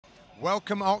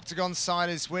Welcome, Octagon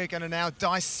Siders. We're going to now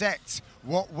dissect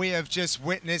what we have just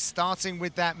witnessed, starting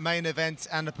with that main event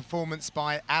and a performance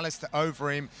by Alistair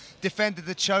Overeem. Defended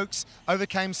the chokes,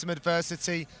 overcame some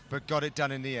adversity, but got it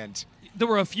done in the end. There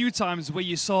were a few times where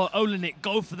you saw Oleinik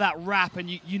go for that wrap,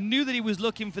 and you knew that he was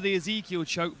looking for the Ezekiel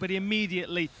choke, but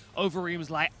immediately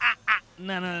Overeem's like,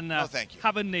 no. No, thank you.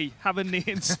 Have a knee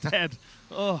instead.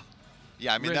 Oh.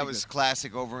 Yeah, I mean, really that was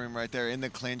classic Overeem right there in the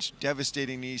clinch.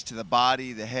 Devastating knees to the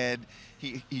body, the head.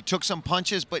 He took some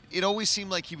punches, but it always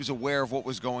seemed like he was aware of what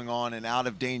was going on and out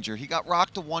of danger. He got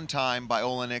rocked the one time by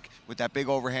Oleinik with that big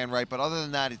overhand right, but other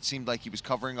than that, it seemed like he was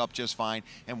covering up just fine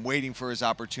and waiting for his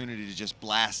opportunity to just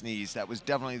blast knees. That was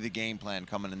definitely the game plan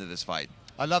coming into this fight.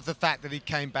 I love the fact that he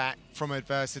came back from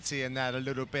adversity and that a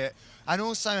little bit, and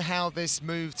also how this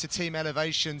move to team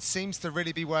elevation seems to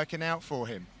really be working out for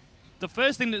him. The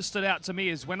first thing that stood out to me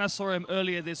is when I saw him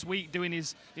earlier this week doing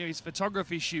his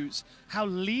photography shoots, how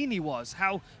lean he was,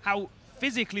 how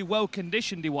physically well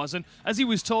conditioned he was, and as he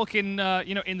was talking,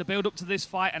 in the build up to this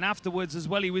fight and afterwards as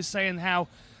well, he was saying how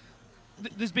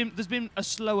there's been a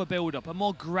slower build-up, a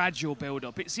more gradual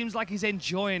build-up. It seems like he's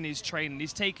enjoying his training.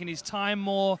 He's taking his time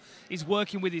more. He's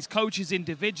working with his coaches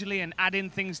individually and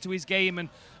adding things to his game. And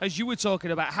as you were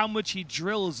talking about, how much he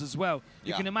drills as well.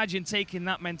 You can imagine taking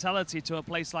that mentality to a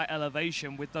place like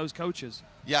Elevation with those coaches.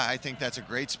 Yeah, I think that's a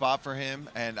great spot for him.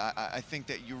 And I think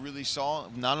that you really saw,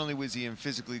 not only was he in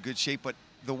physically good shape, but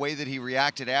the way that he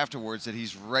reacted afterwards, that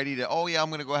he's ready to, oh yeah, I'm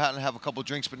going to go out and have a couple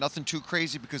drinks, but nothing too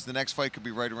crazy because the next fight could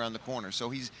be right around the corner. So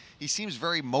he seems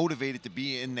very motivated to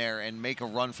be in there and make a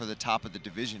run for the top of the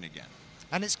division again.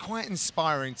 And it's quite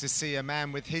inspiring to see a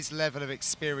man with his level of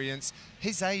experience,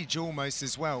 his age almost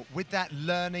as well, with that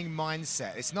learning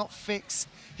mindset. It's not fixed.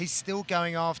 He's still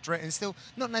going after it and still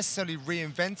not necessarily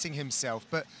reinventing himself,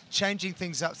 but changing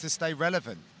things up to stay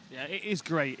relevant. Yeah, it is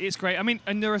great. It's great. I mean,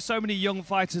 and there are so many young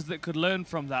fighters that could learn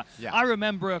from that. Yeah. I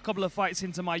remember a couple of fights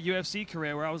into my UFC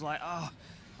career where I was like,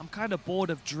 I'm kind of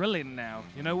bored of drilling now.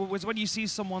 You know, was when you see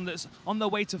someone that's on their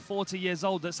way to 40 years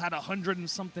old that's had 100 and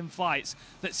something fights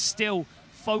that's still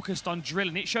focused on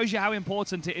drilling. It shows you how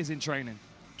important it is in training.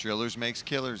 Drillers makes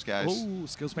killers, guys. Oh,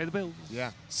 skills pay the bills.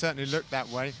 Yeah, certainly looked that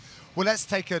way. Well, let's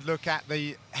take a look at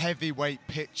the heavyweight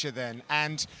picture then.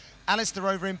 And Alistair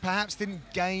Overeem perhaps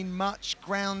didn't gain much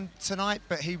ground tonight,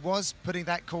 but he was putting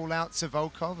that call out to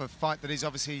Volkov, a fight that he's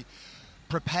obviously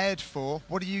prepared for.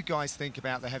 What do you guys think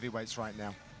about the heavyweights right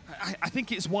now? I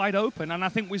think it's wide open, and I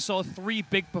think we saw three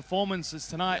big performances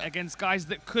tonight against guys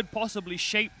that could possibly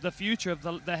shape the future of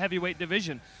the heavyweight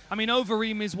division. I mean,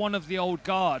 Overeem is one of the old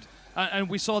guard, and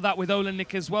we saw that with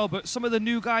Oleinik as well, but some of the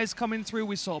new guys coming through,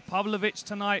 we saw Pavlovich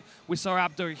tonight, we saw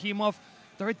Abdurakhimov.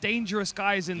 There are dangerous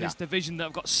guys in this division that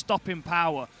have got stopping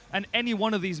power, and any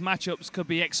one of these matchups could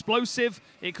be explosive,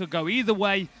 it could go either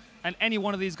way, and any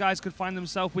one of these guys could find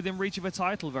themselves within reach of a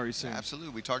title very soon. Yeah,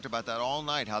 absolutely. We talked about that all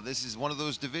night, how this is one of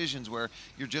those divisions where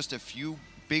you're just a few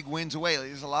big wins away.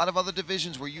 There's a lot of other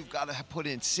divisions where you've got to put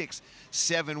in 6,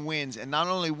 7 wins, and not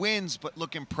only wins, but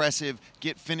look impressive,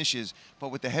 get finishes. But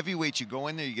with the heavyweights, you go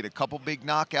in there, you get a couple big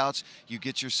knockouts, you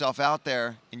get yourself out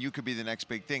there, and you could be the next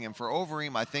big thing. And for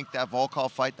Overeem, I think that Volkov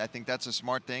fight, I think that's a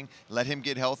smart thing. Let him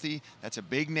get healthy. That's a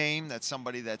big name. That's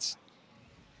somebody that's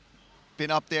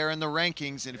been up there in the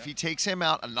rankings, and if he takes him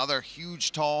out, another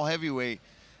huge, tall heavyweight,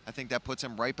 I think that puts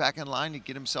him right back in line to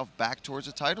get himself back towards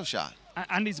a title shot.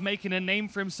 And he's making a name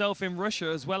for himself in Russia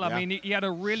as well. I mean, he had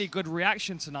a really good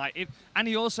reaction tonight. And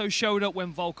he also showed up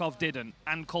when Volkov didn't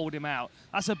and called him out.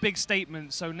 That's a big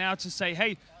statement. So now to say,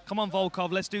 hey, come on,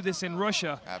 Volkov, let's do this in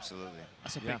Russia. Absolutely.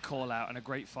 That's a big call out and a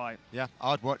great fight. Yeah,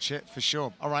 I'd watch it for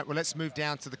sure. All right, well, let's move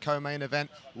down to the co-main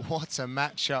event. What a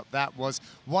matchup that was.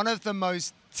 One of the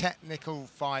most technical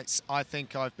fights I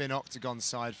think I've been octagon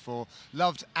side for.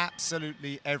 Loved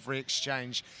absolutely every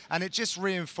exchange. And it just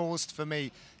reinforced for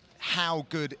me how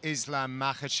good Islam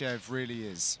Makhachev really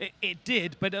is. It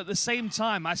did, but at the same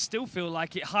time, I still feel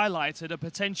like it highlighted a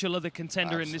potential other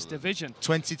contender in this division.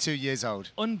 22 years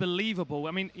old. Unbelievable.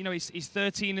 I mean, you know, he's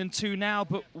 13-2 now,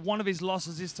 but one of his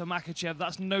losses is to Makhachev.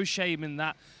 That's no shame in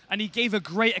that. And he gave a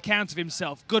great account of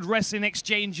himself. Good wrestling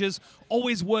exchanges,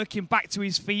 always working back to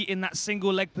his feet in that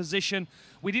single leg position.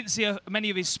 We didn't see many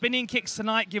of his spinning kicks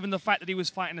tonight, given the fact that he was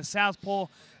fighting a southpaw.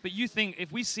 But you think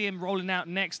if we see him rolling out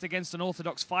next against an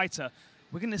orthodox fighter,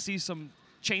 we're going to see some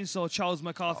chainsaw Charles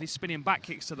McCarthy spinning back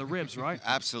kicks to the ribs, right?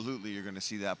 Absolutely, you're going to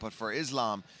see that. But for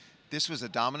Islam, this was a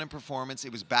dominant performance.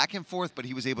 It was back and forth, but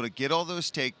he was able to get all those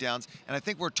takedowns. And I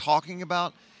think we're talking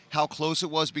about how close it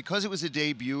was because it was a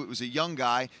debut. It was a young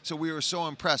guy, so we were so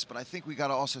impressed. But I think we got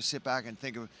to also sit back and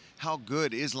think of how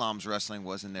good Islam's wrestling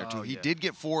was in there, too. He did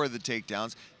get 4 of the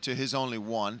takedowns, to his only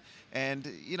 1. And,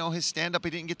 you know, his stand-up,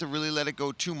 he didn't get to really let it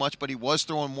go too much, but he was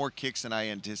throwing more kicks than I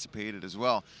anticipated as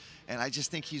well. And I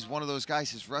just think he's one of those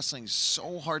guys. His wrestling is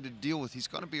so hard to deal with. He's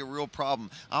going to be a real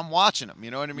problem. I'm watching him,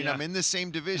 you know what I mean? Yeah. I'm in the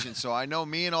same division, so I know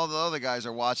me and all the other guys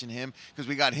are watching him because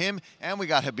we got him and we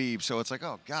got Khabib. So it's like,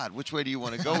 oh, God, which way do you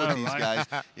want to go with these guys?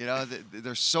 You know,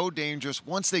 they're so dangerous.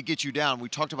 Once they get you down, we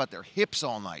talked about their hips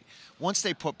all night. Once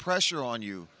they put pressure on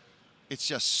you, it's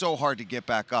just so hard to get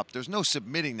back up. There's no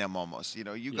submitting them almost. You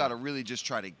know, you got to really just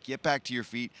try to get back to your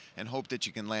feet and hope that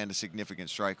you can land a significant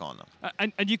strike on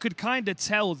them. And you could kind of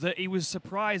tell that he was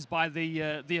surprised by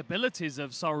the abilities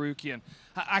of Tsarukyan.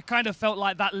 I kind of felt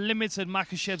like that limited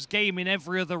Makhachev's game in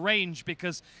every other range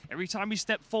because every time he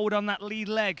stepped forward on that lead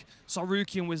leg,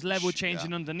 Tsarukyan was level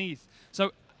changing underneath.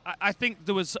 So I think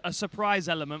there was a surprise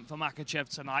element for Makhachev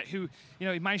tonight, who, you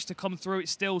know, he managed to come through it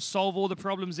still, solve all the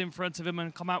problems in front of him,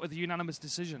 and come out with a unanimous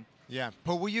decision. Yeah.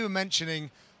 Paul, were you mentioning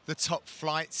the top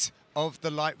flight of the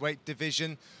lightweight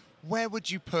division? Where would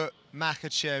you put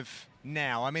Makhachev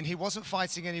now? I mean, he wasn't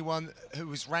fighting anyone who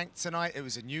was ranked tonight. It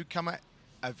was a newcomer,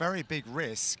 a very big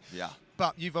risk. Yeah.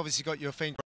 But you've obviously got your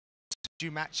finger. Do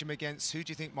you match him against? Who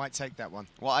do you think might take that one?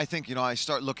 Well, I think, you know, I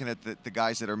start looking at the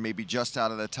guys that are maybe just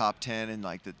out of the top 10 in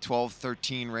like the 12,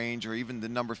 13 range, or even the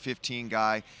number 15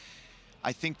 guy.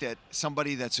 I think that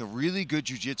somebody that's a really good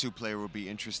jiu-jitsu player would be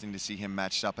interesting to see him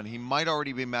matched up, and he might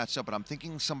already be matched up, but I'm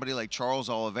thinking somebody like Charles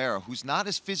Oliveira, who's not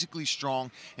as physically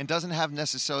strong and doesn't have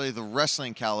necessarily the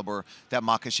wrestling caliber that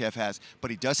Makhachev has,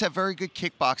 but he does have very good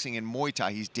kickboxing and Muay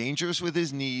Thai. He's dangerous with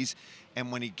his knees,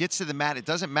 and when he gets to the mat, it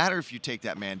doesn't matter if you take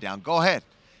that man down. Go ahead.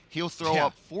 He'll throw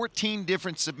up 14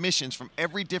 different submissions from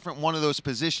every different one of those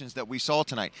positions that we saw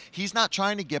tonight. He's not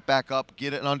trying to get back up,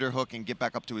 get an underhook, and get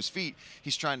back up to his feet.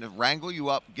 He's trying to wrangle you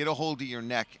up, get a hold of your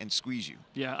neck, and squeeze you.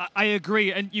 Yeah, I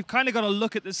agree. And you've kind of got to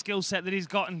look at the skill set that he's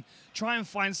got and try and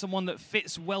find someone that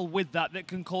fits well with that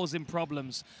can cause him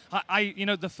problems. You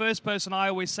know, the first person I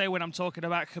always say when I'm talking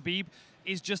about Khabib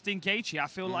is Justin Gaethje. I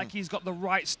feel like he's got the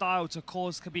right style to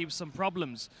cause Khabib some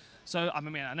problems. So, I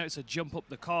mean, I know it's a jump up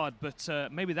the card, but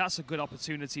maybe that's a good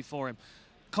opportunity for him.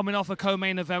 Coming off a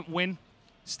co-main event win,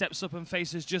 steps up and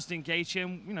faces Justin Gaethje,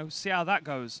 and, you know, see how that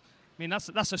goes. I mean,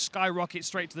 that's a skyrocket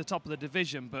straight to the top of the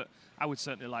division, but I would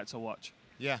certainly like to watch.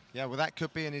 Yeah, well, that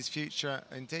could be in his future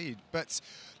indeed. But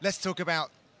let's talk about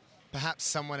perhaps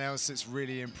someone else that's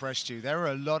really impressed you. There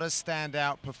are a lot of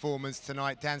standout performances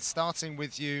tonight. Dan, starting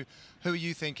with you, who are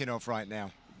you thinking of right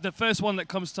now? The first one that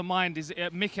comes to mind is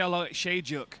Mikhail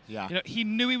Aleksei. Yeah. You know, he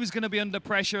knew he was going to be under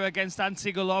pressure against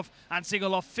Antigulov.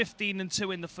 Antigulov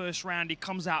 15-2 in the first round. He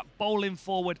comes out bowling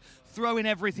forward, throwing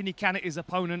everything he can at his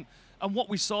opponent. And what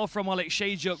we saw from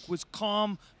Aleksei was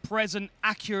calm, present,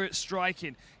 accurate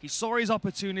striking. He saw his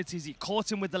opportunities. He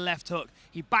caught him with the left hook.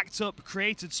 He backed up,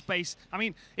 created space. I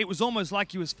mean, it was almost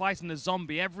like he was fighting a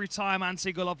zombie. Every time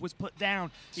Antigulov was put down,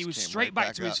 he was straight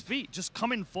back to his feet, just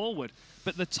coming forward.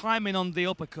 But the timing on the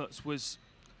uppercuts was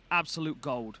absolute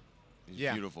gold.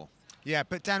 Yeah. Beautiful. Yeah,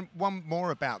 but Dan, one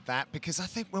more about that, because I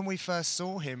think when we first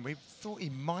saw him, we thought he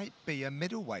might be a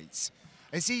middleweight.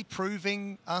 Is he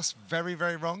proving us very,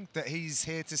 very wrong that he's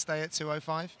here to stay at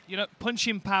 205? You know,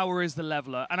 punching power is the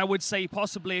leveler. And I would say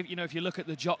possibly, you know, if you look at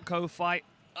the Jotko fight,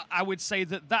 I would say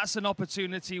that that's an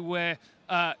opportunity where,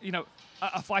 you know,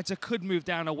 a fighter could move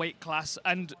down a weight class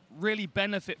and really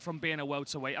benefit from being a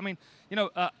welterweight. I mean, you know,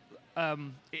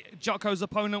 Jotko's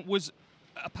opponent was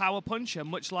a power puncher,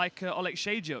 much like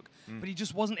Aleksei, but he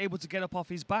just wasn't able to get up off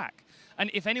his back. And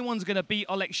if anyone's going to beat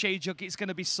Aleksei, it's going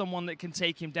to be someone that can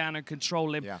take him down and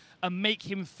control him and make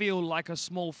him feel like a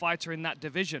small fighter in that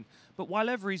division. But while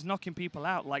ever he's knocking people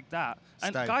out like that,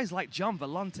 and guys like John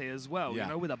Vellante as well, you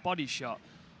know, with a body shot,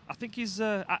 I think he's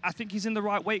in the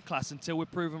right weight class until we're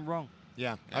proven wrong.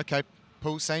 Yeah. Okay.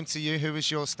 Paul, same to you. Who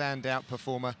was your standout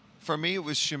performer? For me, it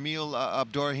was Shamil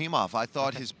Abdurakhimov. I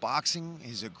thought his boxing,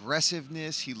 his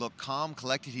aggressiveness, he looked calm,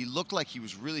 collected. He looked like he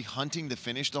was really hunting the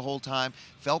finish the whole time,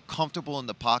 felt comfortable in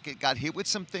the pocket, got hit with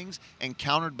some things and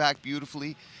countered back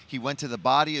beautifully. He went to the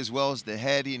body as well as the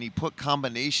head, and he put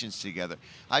combinations together.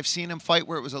 I've seen him fight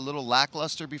where it was a little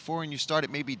lackluster before, and you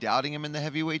started maybe doubting him in the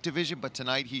heavyweight division, but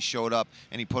tonight he showed up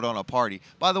and he put on a party.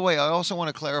 By the way, I also want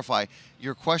to clarify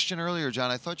your question earlier, John.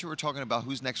 I thought you were talking about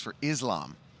who's next for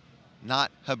Islam,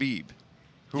 not Khabib.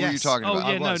 Who are you talking about?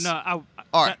 Oh, yeah,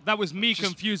 All right. that was me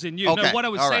confusing you. Okay. No, what I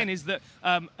was All saying right. is that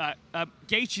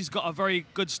Gaethje's got a very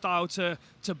good style to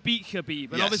beat Khabib.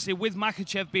 And Yes. obviously with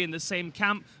Makhachev being the same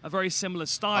camp, a very similar All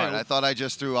style. right, I thought I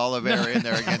just threw Oliveira in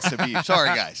there against Khabib. Sorry,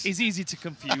 guys. He's easy to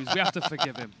confuse. We have to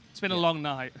forgive him. It's been a long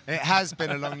night. It has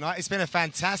been a long night. It's been a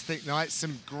fantastic night.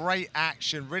 Some great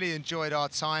action. Really enjoyed our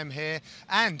time here.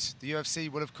 And the UFC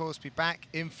will, of course, be back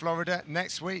in Florida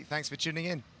next week. Thanks for tuning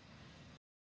in.